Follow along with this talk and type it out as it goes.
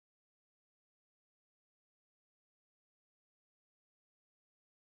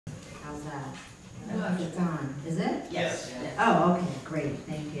that? I think it's on. Is it? Yes. Oh, okay, great,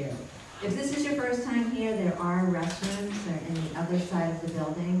 thank you. If this is your first time here, there are restrooms. They're in the other side of the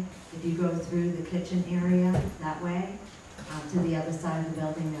building. If you go through the kitchen area that way, to the other side of the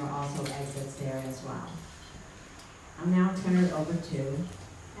building, there are also exits there as well. I'll now turn it over to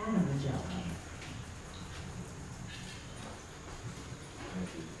Adam Augello.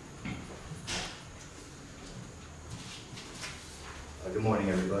 Good morning,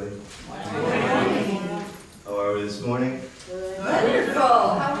 everybody. Good morning. How are we this morning? Wonderful.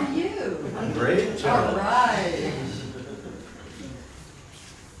 How are you? I'm great. All right.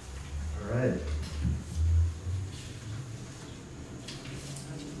 All right.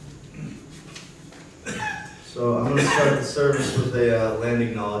 So I'm going to start the service with a land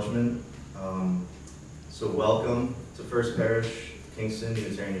acknowledgement. So welcome to First Parish, Kingston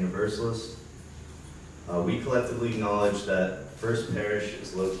Unitarian Universalist. We collectively acknowledge that First Parish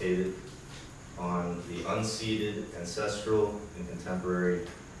is located on the unceded, ancestral, and contemporary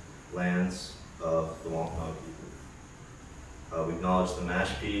lands of the Wampanoag people. We acknowledge the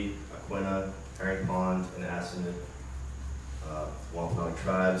Mashpee, Aquinnah, Herring Pond, and Assinid Wampanoag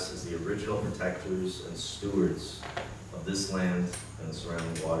tribes as the original protectors and stewards of this land and the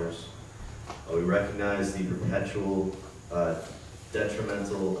surrounding waters. We recognize the perpetual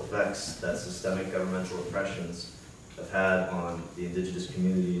detrimental effects that systemic governmental oppressions have had on the indigenous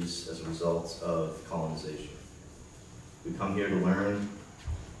communities as a result of colonization. We come here to learn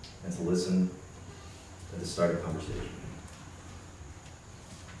and to listen and to start a conversation.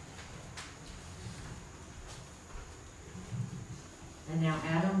 And now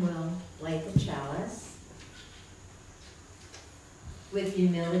Adam will light the chalice. With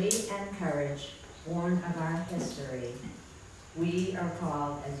humility and courage, born of our history, we are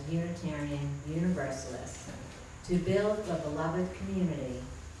called as Unitarian Universalists to build the beloved community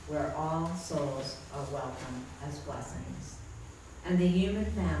where all souls are welcome as blessings, and the human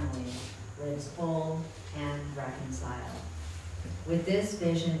family lives whole and reconciled. With this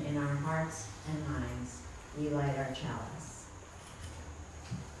vision in our hearts and minds, we light our chalice.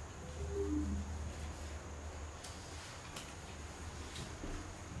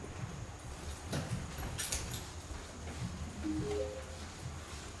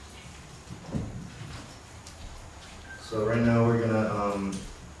 So right now we're gonna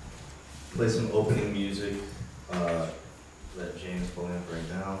play some opening music that James will playing right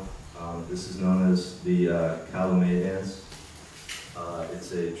now. This is known as the Calumet dance.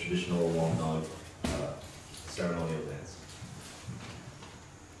 It's a traditional Wampanoag ceremonial dance.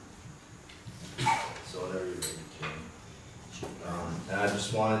 So whenever you're ready, James. And I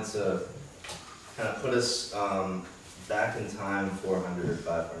just wanted to kind of put us back in time 400 or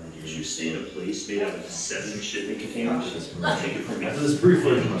 500 years. You stay in a place made out of 7 shipping containers. Take it from me. After this brief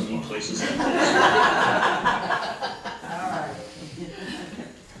version, You need places like this. All right.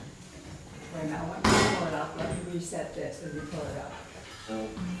 Wait a minute, I want you to pull it up. Let me reset this as you pull it up.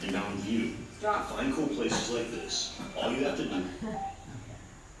 In Mountain View, Stop. find cool places like this. All you have to do.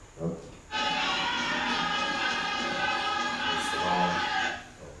 Oh. It's the wrong.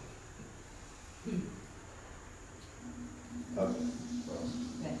 Okay.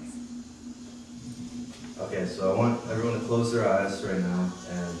 Thanks. Okay, so I want everyone to close their eyes right now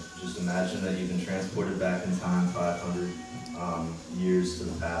and just imagine that you've been transported back in time 500 years to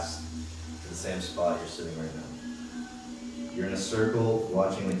the past, to the same spot you're sitting right now. You're in a circle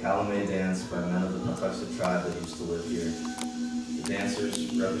watching the Calumet dance by men of the Patuxet tribe that used to live here. The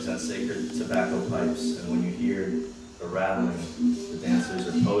dancers represent sacred tobacco pipes, and when you hear the rattling, the dancers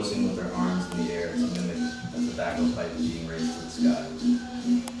are posing with their arms in the air to mimic a tobacco pipe being raised to the sky.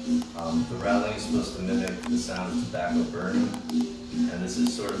 The rattling is supposed to mimic the sound of tobacco burning, and this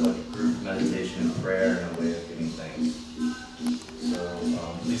is sort of like a group meditation and prayer and a way of giving thanks. So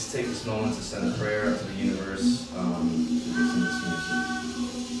please take this moment to send a prayer up to the universe to listen to this music.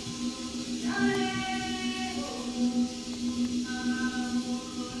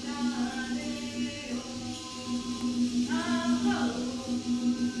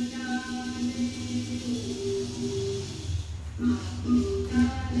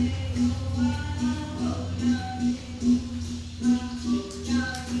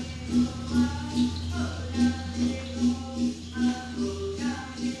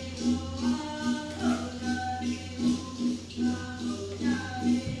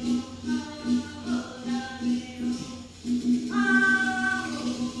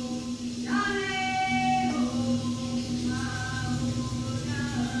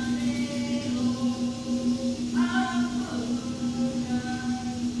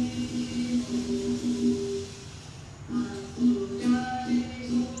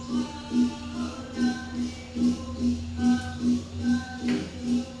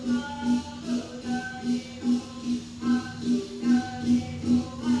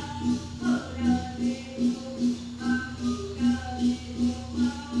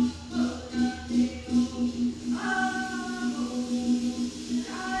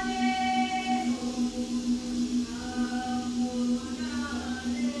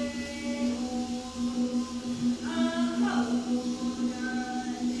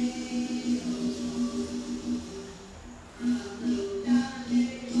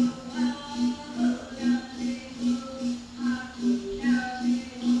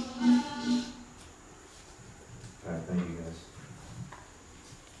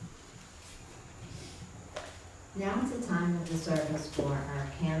 the service for our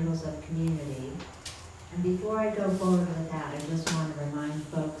Candles of Community. And before I go forward with that, I just want to remind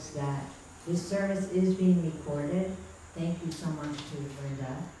folks that this service is being recorded. Thank you so much to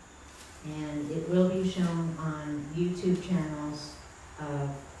Brenda. And it will be shown on YouTube channels of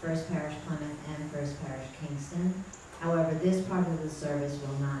First Parish Plymouth and First Parish Kingston. However, this part of the service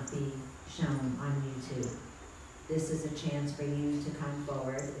will not be shown on YouTube. This is a chance for you to come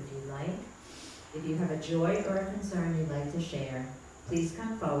forward if you like. If you have a joy or a concern you'd like to share, please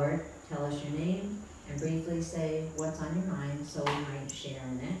come forward, tell us your name, and briefly say what's on your mind so we might share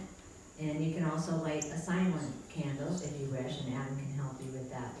in it. And you can also light a silent candle if you wish, and Adam can help you with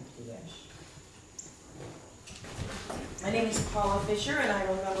that if you wish. My name is Paula Fisher, and I'm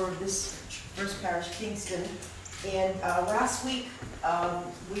a member of this First Parish Kingston. And last week,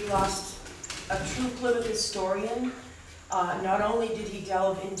 we lost a true Plymouth historian. Not only did he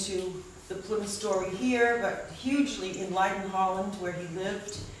delve into the Plymouth story here, but hugely in Leiden, Holland, where he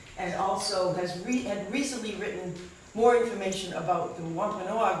lived, and also had recently written more information about the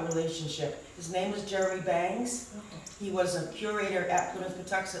Wampanoag relationship. His name was Jeremy Bangs. He was a curator at Plymouth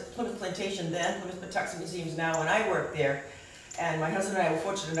Patuxet, Plymouth Plantation then, Plymouth Patuxet Museums now, and I worked there. And my husband and I were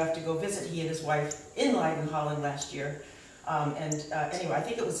fortunate enough to go visit he and his wife in Leiden, Holland last year. Anyway, I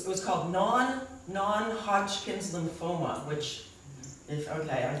think it was called non-Hodgkin's lymphoma, which,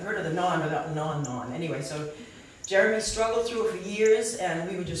 okay, I've heard of the non, but not non. Anyway, so Jeremy struggled through it for years, and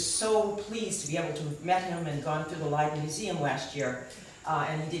we were just so pleased to be able to have met him and gone through the Leiden Museum last year.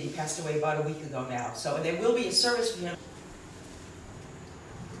 And he passed away about a week ago now. So there will be a service for him.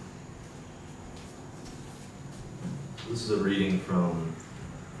 This is a reading from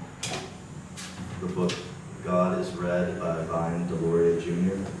the book God is Red by Vine Deloria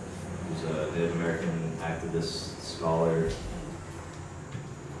Jr., who's a Native American activist, scholar.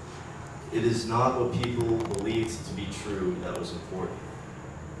 It is not what people believed to be true that was important,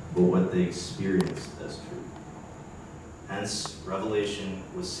 but what they experienced as true. Hence, revelation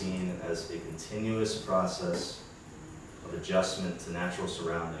was seen as a continuous process of adjustment to natural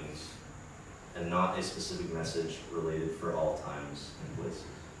surroundings, and not a specific message related for all times and places.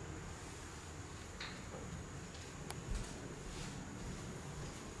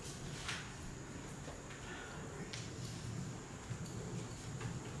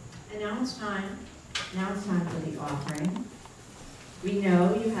 And now it's time for the offering. We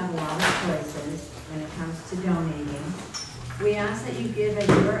know you have a lot of choices when it comes to donating. We ask that you give as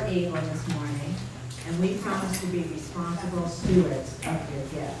you are able this morning, and we promise to be responsible stewards of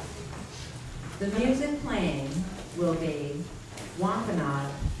your gift. The music playing will be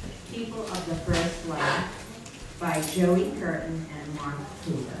Wampanoag, People of the First Life by Joey Curtin and Mark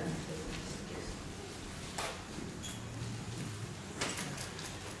Hoover.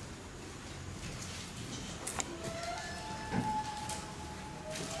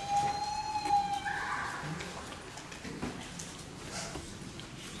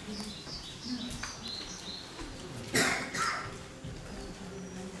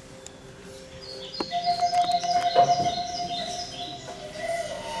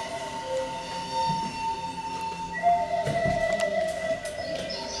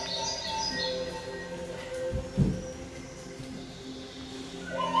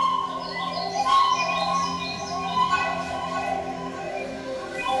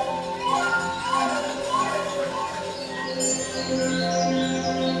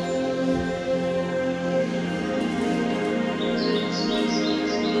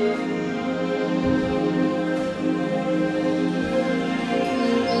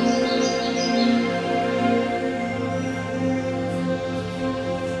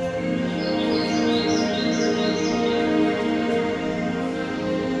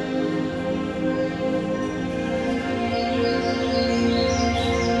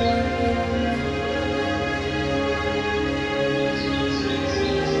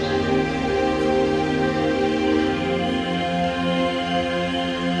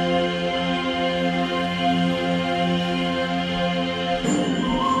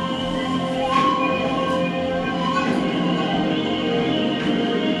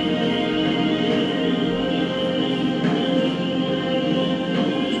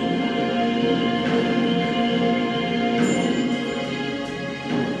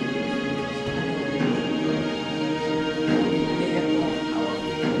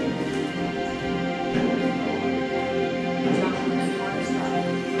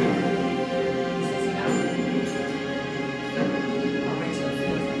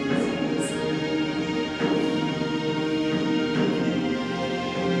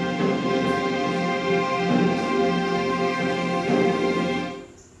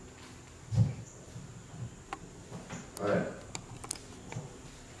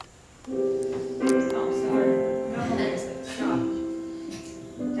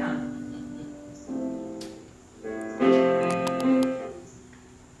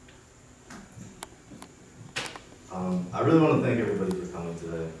 I really want to thank everybody for coming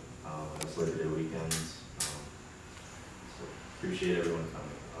today. It's Labor Day weekend, so appreciate everyone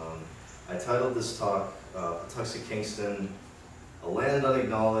coming. I titled this talk, Patuxet Kingston, A Land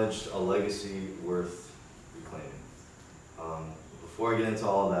Unacknowledged, A Legacy Worth Reclaiming. Before I get into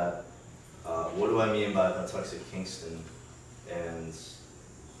all that, what do I mean by Patuxet Kingston, and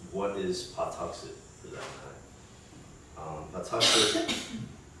what is Patuxet for that matter? Patuxet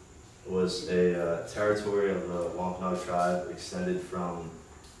was a territory of the Wampanoag tribe, extended from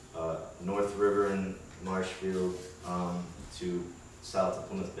North River and Marshfield to south of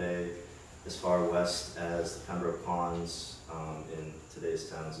Plymouth Bay, as far west as the Pembroke Ponds in today's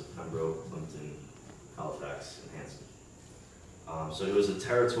towns of Pembroke, Plimpton, Halifax, and Hanson. So it was a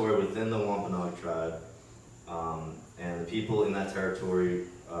territory within the Wampanoag tribe, and the people in that territory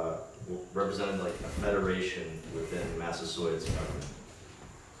represented like a federation within Massasoit's government.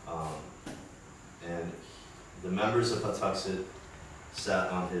 And the members of Patuxet sat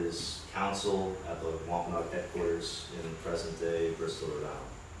on his council at the Wampanoag headquarters in present-day Bristol, Rhode Island.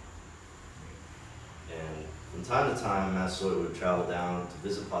 And from time to time, Massasoit would travel down to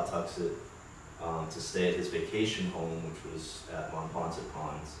visit Patuxet to stay at his vacation home, which was at Monpont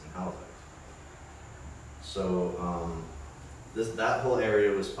Ponds in Halifax. So that whole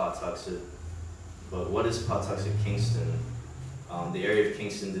area was Patuxet, but what is Patuxet Kingston? The area of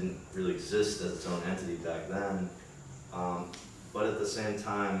Kingston didn't really exist as its own entity back then, but at the same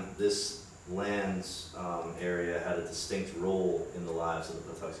time, this land's area had a distinct role in the lives of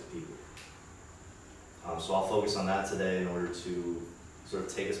the Patuxet people. So I'll focus on that today in order to sort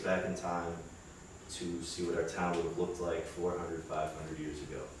of take us back in time to see what our town would have looked like 400, 500 years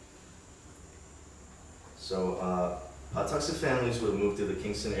ago. So Patuxet families would have moved to the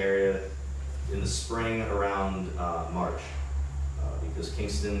Kingston area in the spring around March, because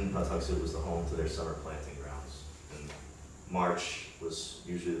Kingston, Patuxet was the home to their summer planting grounds. And March was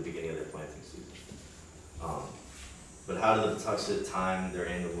usually the beginning of their planting season. But how did the Patuxet time their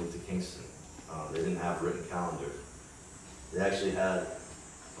annual move to Kingston? They didn't have a written calendar. They actually had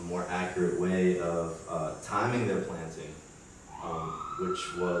a more accurate way of timing their planting,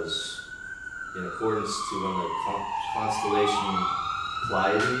 which was in accordance to when the constellation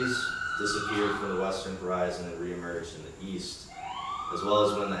Pleiades disappeared from the western horizon and reemerged in the east, as well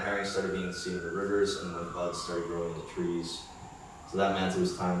as when the herring started being seen in the rivers and when buds started growing in the trees. So that meant it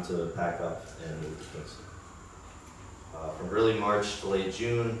was time to pack up and move to Kingston. From early March to late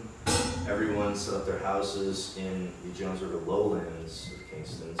June, everyone set up their houses in the Jones River lowlands of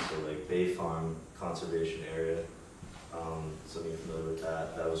Kingston, so like Bay Farm Conservation Area. Some of you are familiar with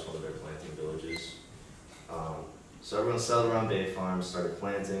that. That was one of their planting villages. So everyone settled around Bay Farm, started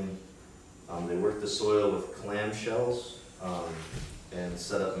planting. They worked the soil with clam shells and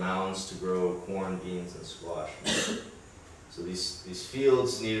set up mounds to grow corn, beans, and squash. So these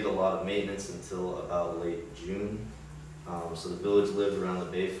fields needed a lot of maintenance until about late June. So the village lived around the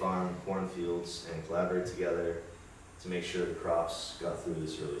Bay Farm cornfields and collaborated together to make sure the crops got through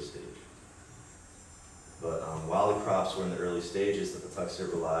this early stage. But while the crops were in the early stages, the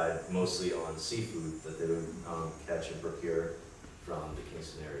Patuxet relied mostly on seafood that they would catch and procure from the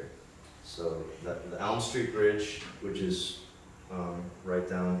Kingston area. So the Elm Street Bridge, which is right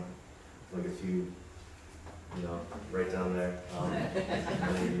down, like a few, right down there,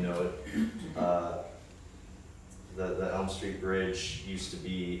 many of you know it. The Elm Street Bridge used to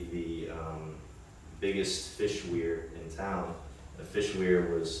be the biggest fish weir in town. A fish weir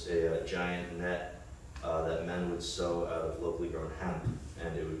was a giant net that men would sew out of locally grown hemp,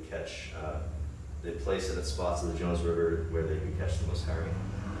 and it would catch, they'd place it at spots of the Jones River where they could catch the most herring.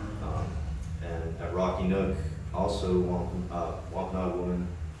 And at Rocky Nook, also Wampanoag women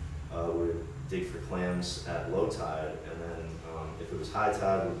would dig for clams at low tide, and then if it was high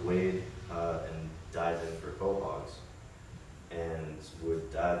tide, would wade and dive in for quahogs, and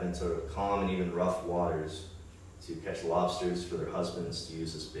would dive into calm and even rough waters to catch lobsters for their husbands to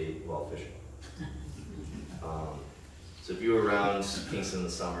use as bait while fishing. So if you were around Kingston in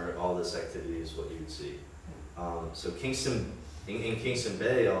the summer, all this activity is what you would see. So in Kingston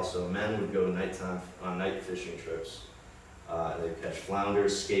Bay also, men would go nighttime on night fishing trips. They'd catch flounder,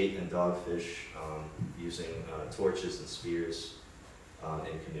 skate, and dogfish using torches and spears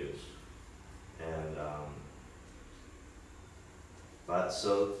in canoes. And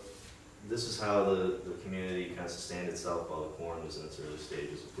so this is how the community kind of sustained itself while the corn was in its early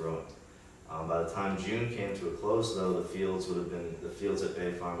stages of growing. By the time June came to a close, though, the fields at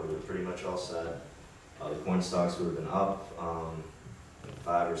Bay Farm would have been pretty much all set. The corn stalks would have been up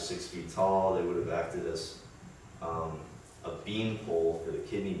 5 or 6 feet tall. They would have acted as a bean pole for the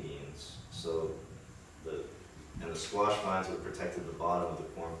kidney beans. So the And the squash vines would protect the bottom of the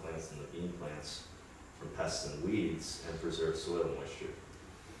corn plants and the bean plants from pests and weeds and preserve soil moisture.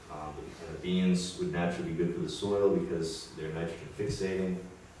 And the beans would naturally be good for the soil because they're nitrogen fixating,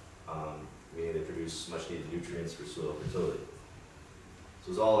 meaning they produce much needed nutrients for soil fertility. So it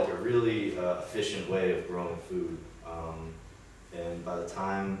was all like a really efficient way of growing food. And by the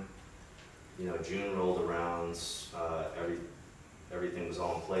time June rolled around, everything was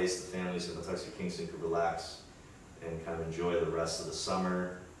all in place. The families in Patuxet Kingston could relax and kind of enjoy the rest of the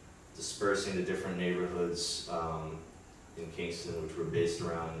summer, dispersing to different neighborhoods in Kingston, which were based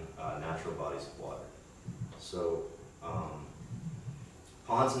around natural bodies of water. So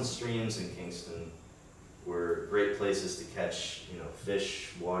ponds and streams in Kingston were great places to catch,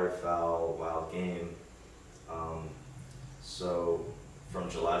 fish, waterfowl, wild game. So from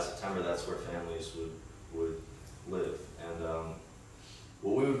July to September, that's where families would live. And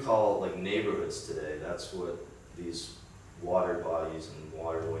what we would call like neighborhoods today, that's what these water bodies and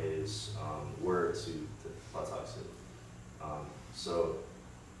waterways were to Patuxet. So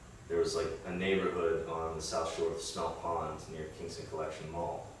there was like a neighborhood on the south shore of Sept Pond near Kingston Collection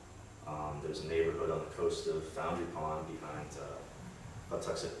Mall. There's a neighborhood on the coast of Foundry Pond behind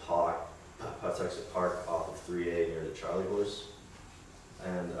Patuxet Park off of 3A near the Charlie Horse.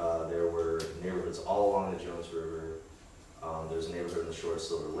 And there were neighborhoods all along the Jones River. There was a neighborhood in the shore of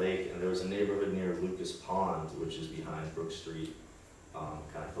Silver Lake, and there was a neighborhood near Lucas Pond, which is behind Brook Street,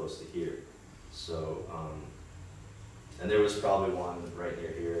 kind of close to here. So, and there was probably one right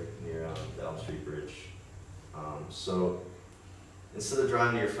near here, near the Elm Street Bridge. So instead of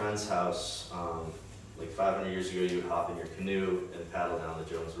driving to your friend's house, like 500 years ago, you would hop in your canoe and paddle down the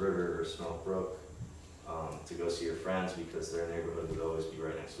Jones River or Smelt Brook to go see your friends, because their neighborhood would always be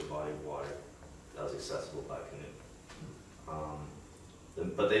right next to a body of water that was accessible by canoe.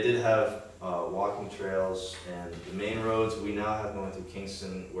 But they did have walking trails, and the main roads we now have going through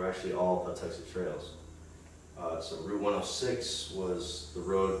Kingston were actually all Patuxet trails. So Route 106 was the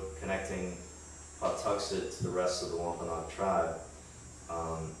road connecting Patuxet to the rest of the Wampanoag tribe.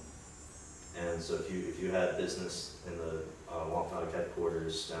 And so if you had business in the Wampanoag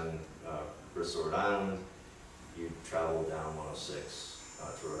headquarters down in Bristol, Rhode Island, you'd travel down 106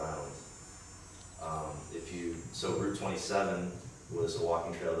 to Rhode Island. So Route 27 was a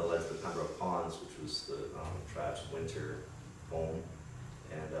walking trail that led to the Pembroke Ponds, which was the tribe's winter home.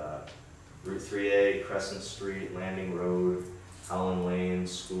 And Route 3A, Crescent Street, Landing Road, Howland Lane,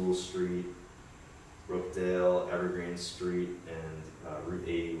 School Street, Brookdale, Evergreen Street, and Route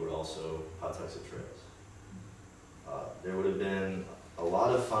 80 were also Patuxet trails. There would have been a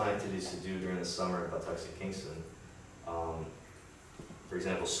lot of fun activities to do during the summer in Patuxet Kingston. For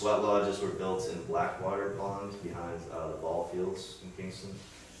example, sweat lodges were built in Blackwater Pond behind the ball fields in Kingston.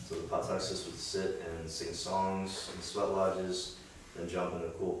 So the Patuxets would sit and sing songs in sweat lodges, then jump in the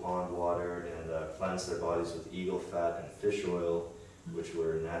cool pond water and cleanse their bodies with eagle fat and fish oil, which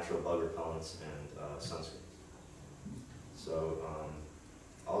were natural bug repellents and sunscreen. So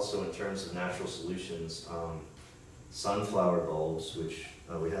also in terms of natural solutions, sunflower bulbs, which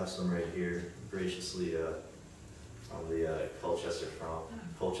we have some right here graciously on the Colchester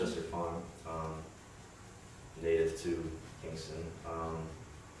Farm, native to Kingston.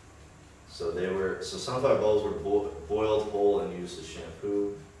 So sunflower bulbs were boiled whole and used as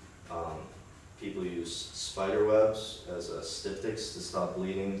shampoo. People use spider webs as styptics to stop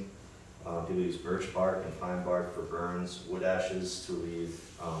bleeding. People use birch bark and pine bark for burns, wood ashes to relieve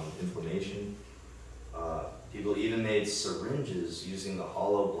inflammation. People even made syringes using the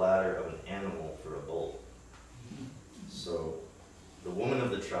hollow bladder of an animal for a bolt. So the women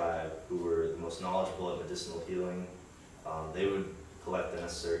of the tribe, who were the most knowledgeable at medicinal healing, they would collect the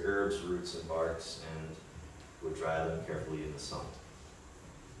necessary herbs, roots, and barks, and would dry them carefully in the sun.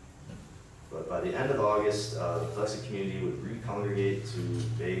 But by the end of August, the Patuxet community would re-congregate to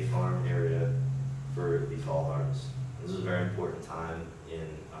Bay Farm area for the fall harvest. This is a very important time in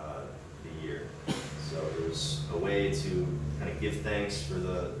the year. So it was a way to kind of give thanks for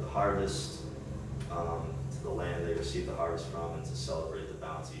the harvest, to the land they received the harvest from, and to celebrate the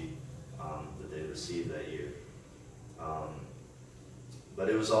bounty that they received that year. But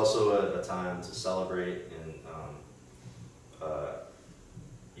it was also a time to celebrate and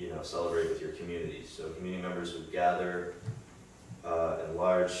celebrate with your community. So community members would gather in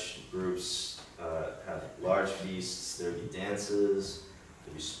large groups, have large feasts. There would be dances,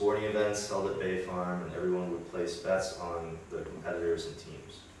 there'd be sporting events held at Bay Farm, and everyone would place bets on the competitors and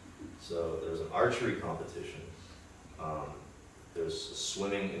teams. So there was an archery competition. There's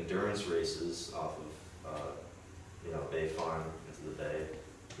swimming endurance races off of Bay Farm into the bay.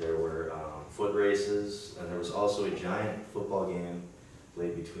 There were foot races, and there was also a giant football game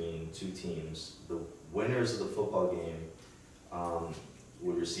played between two teams. The winners of the football game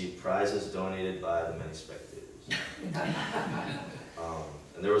would receive prizes donated by the many spectators.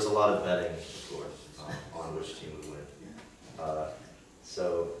 And there was a lot of betting, of course, on which team would win.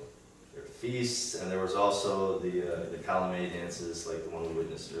 So there were feasts, and there was also the column A dances, like the one we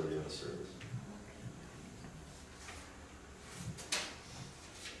witnessed earlier in the service.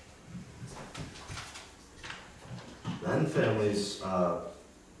 Then families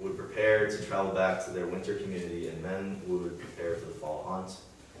would prepare to travel back to their winter community, and men would prepare for the fall hunt.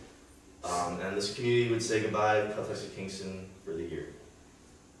 And this community would say goodbye to Patuxet Kingston for the year.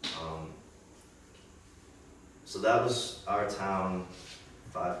 So that was our town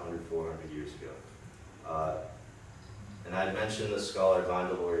 500, 400 years ago. And I had mentioned the scholar Von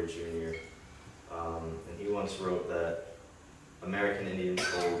Delory Jr., and he once wrote that American Indians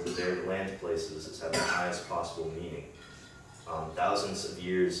hold that their land places as having the highest possible meaning. Thousands of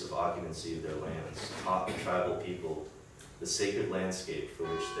years of occupancy of their lands taught the tribal people the sacred landscape for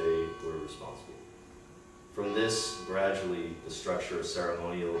which they were responsible. From this, gradually, the structure of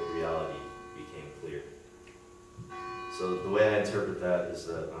ceremonial reality became clear. So the way I interpret that is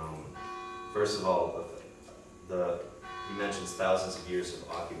that, first of all, he mentions thousands of years of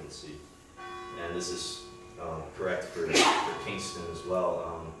occupancy, and this is correct for Kingston as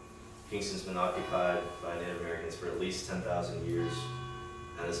well. Kingston's been occupied by Native Americans for at least 10,000 years,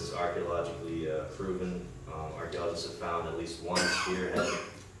 and this is archaeologically proven. Archaeologists have found at least one spearhead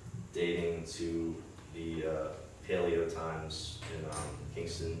dating to the Paleo times in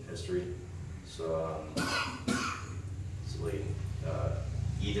Kingston history. So, it's like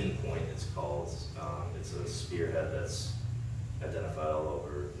Eden Point, it's called. It's a spearhead that's identified all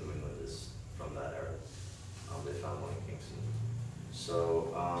over New England is from that era. They found one in Kingston.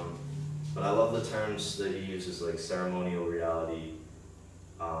 So, but I love the terms that he uses, like ceremonial reality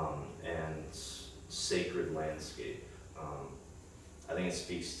and sacred landscape. I think it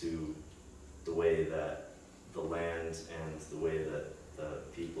speaks to the way that the land and the way that the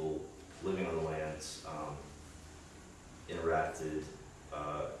people living on the land interacted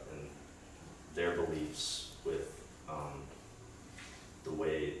and their beliefs with the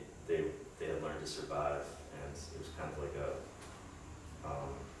way they had learned to survive, and it was kind of like a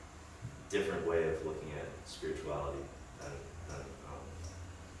different way of looking at spirituality than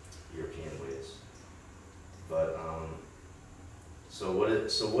European ways. But so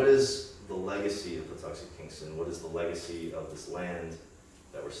what is the legacy of Patuxet Kingston? What is the legacy of this land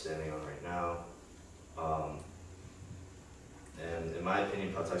that we're standing on right now? And in my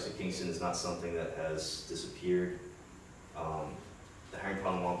opinion, Patuxet Kingston is not something that has disappeared. The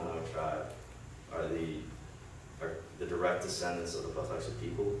Herrington Wampanoag tribe are the direct descendants of the Patuxet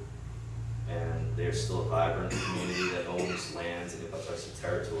people, and they're still a vibrant community that owns lands in the Patuxet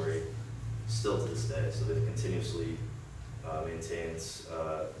territory still to this day. So they've continuously maintained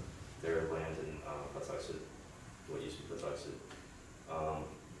their land in Patuxet, what used to be Patuxet.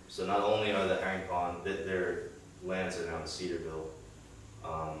 So not only are the Herrington, their lands are now in Cedarville,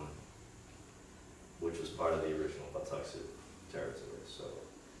 which was part of the original Patuxet territory. So,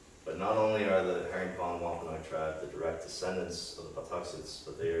 but not only are the Herrington Wampanoag tribe the direct descendants of the Patuxets,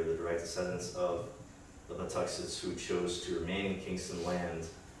 but they are the direct descendants of the Patuxets who chose to remain in Kingston land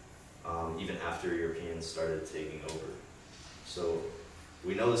even after Europeans started taking over. So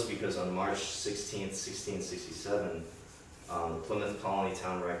we know this because on March 16th, 1667, the Plymouth Colony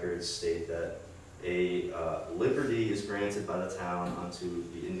Town records state that a liberty is granted by the town unto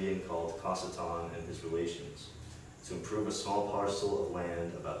the Indian called Cossaton and his relations to improve a small parcel of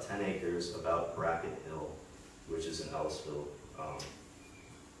land about 10 acres about Bracket Hill, which is in Ellisville,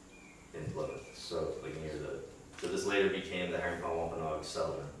 in Plymouth. So like near so this later became the Herrington Wampanoag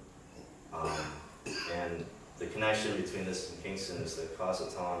settlement. And the connection between this and Kingston is that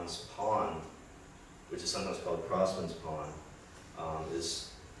Cossaton's Pond, which is sometimes called Crossman's Pond,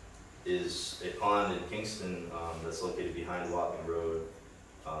 is a pond in Kingston that's located behind Watling Road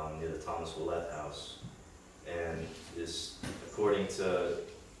near the Thomas Willett House, and is, according to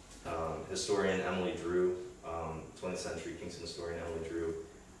historian Emily Drew, 20th century Kingston historian Emily Drew,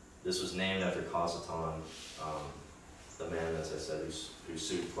 this was named after Cossaton, the man, as I said, who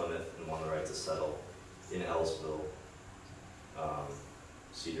sued Plymouth and won the right to settle in Ellisville,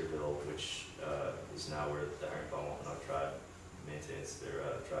 Cedarville, which is now where the Herrington Wampanoag tribe maintains their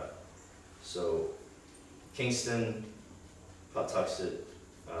tribe. So Kingston, Patuxet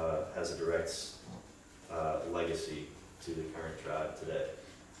has a direct legacy to the current tribe today.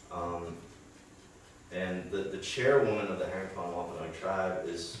 And the chairwoman of the Herring-Pond Wampanoag tribe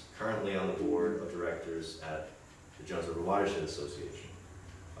is currently on the board of directors at the Jones River Watershed Association,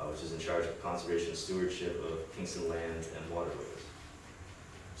 which is in charge of conservation and stewardship of Kingston land and waterways.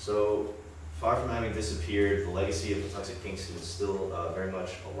 So, far from having disappeared, the legacy of Patuxet Kingston is still very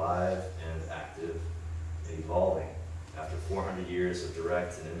much alive and active and evolving after 400 years of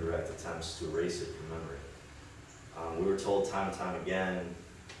direct and indirect attempts to erase it from memory. We were told time and time again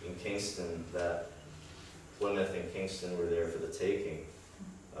in Kingston that Plymouth and Kingston were there for the taking,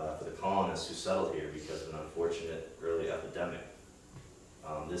 for the colonists who settled here because of an unfortunate early epidemic.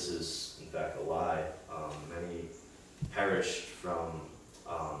 This is, in fact, a lie. Many perished from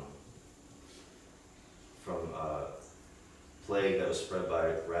plague that was spread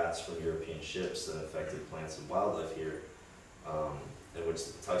by rats from European ships that infected plants and wildlife here, and which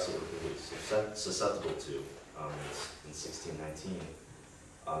the Patuxet were really susceptible to in 1619.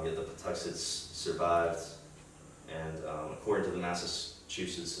 Yet the Patuxets survived, and according to the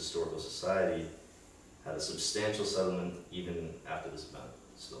Massachusetts Historical Society, had a substantial settlement even after this event,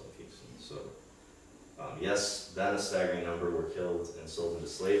 still in Kingston. So, yes, then a staggering number were killed and sold into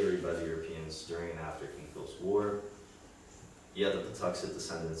slavery by the Europeans during and after King Philip's War, yet the Patuxet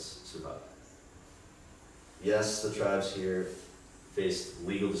descendants survived. Yes, the tribes here faced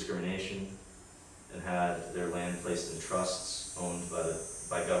legal discrimination and had their land placed in trusts owned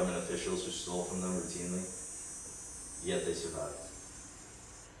by government officials who stole from them routinely, yet they survived.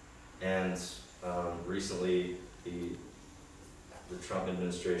 And recently, the Trump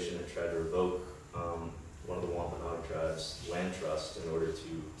administration had tried to revoke one of the Wampanoag tribes' land trust in order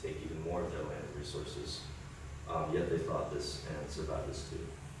to take even more of their land and resources, yet they fought this and survived this too.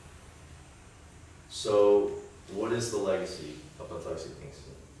 So, what is the legacy of Patuxet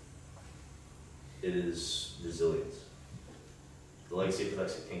Kingston? It is resilience. The legacy of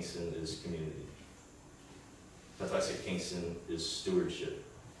Patuxet Kingston is community. Patuxet Kingston is stewardship.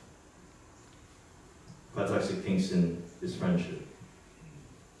 Patuxet Kingston is friendship.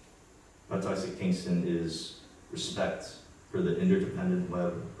 Patuxet Kingston is respect for the interdependent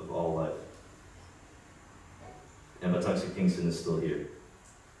web of all life. And Patuxet Kingston is still here.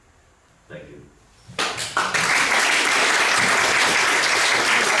 Thank you.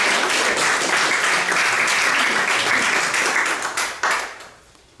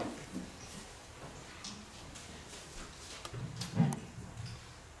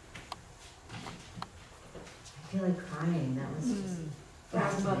 I feel like crying. That was just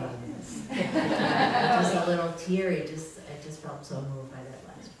fascinating. Just a little teary. I just felt so moved by that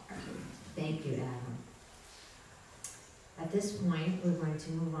last part. Thank you, Adam. At this point, we're going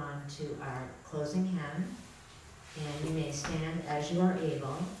to move on to our closing hymn, and you may stand as you are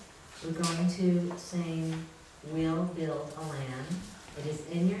able. We're going to sing "We'll Build a Land." It is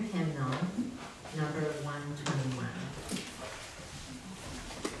in your hymnal, number 121.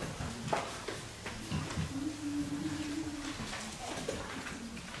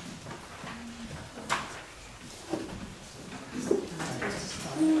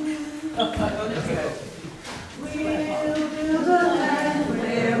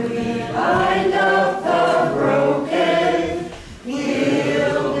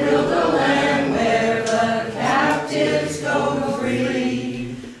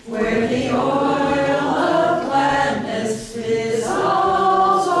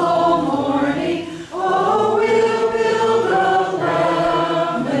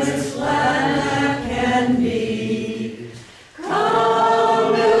 Come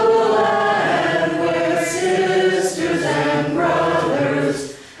build a land where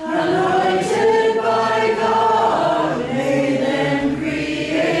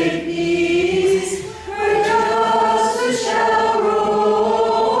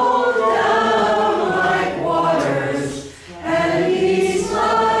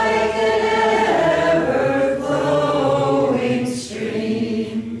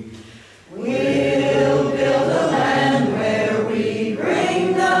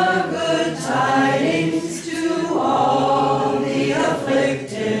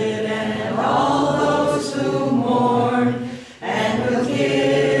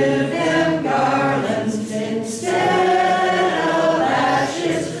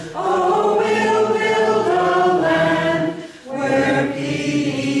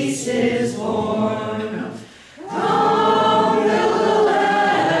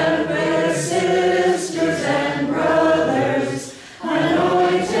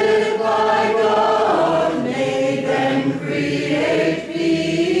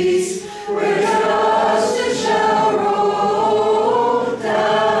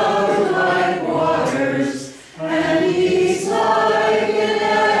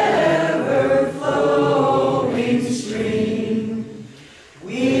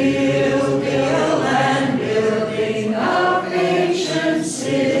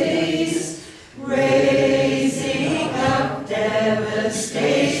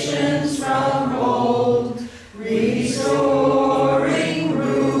manifestations from old, restoring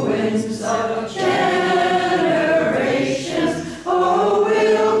ruins of generations. Oh,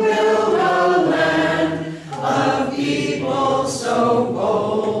 we'll build a land of people so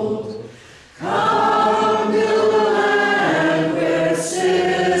bold. Come build a land with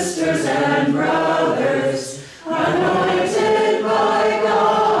sisters and brothers, anointed by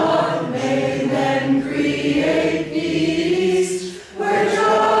God, may then create peace, where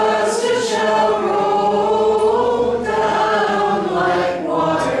justice shall roll down like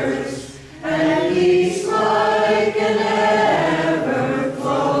waters, and peace like an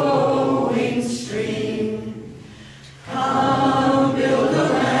ever-flowing stream. Come build a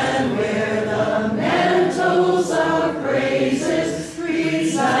land where the mantles of praises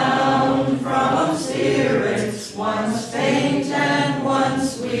resound from spirits once faint and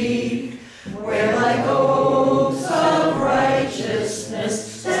once weak, where like oaks of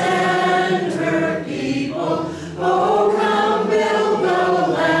righteousness stand her people. Oh, come build the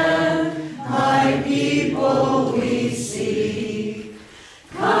land, my people we seek.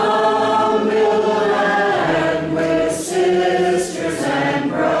 Come build a land with sisters and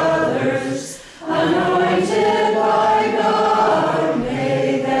brothers, anointed by God,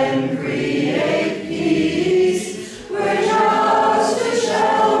 may then create peace, where justice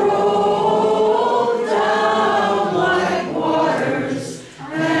shall roll down like waters,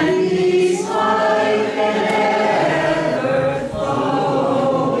 and peace like an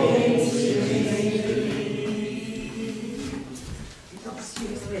ever-flowing stream.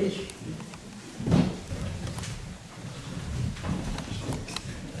 Excuse me.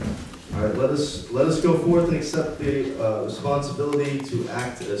 All right, let us go forth and accept the responsibility to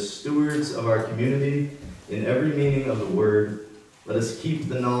act as stewards of our community in every meaning of the word. Let us keep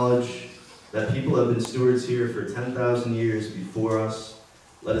the knowledge that people have been stewards here for 10,000 years before us.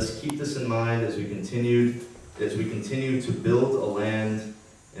 Let us keep this in mind as we continue to build a land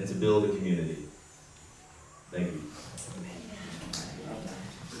and to build a community. Thank you.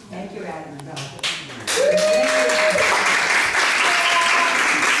 Thank you, Adam.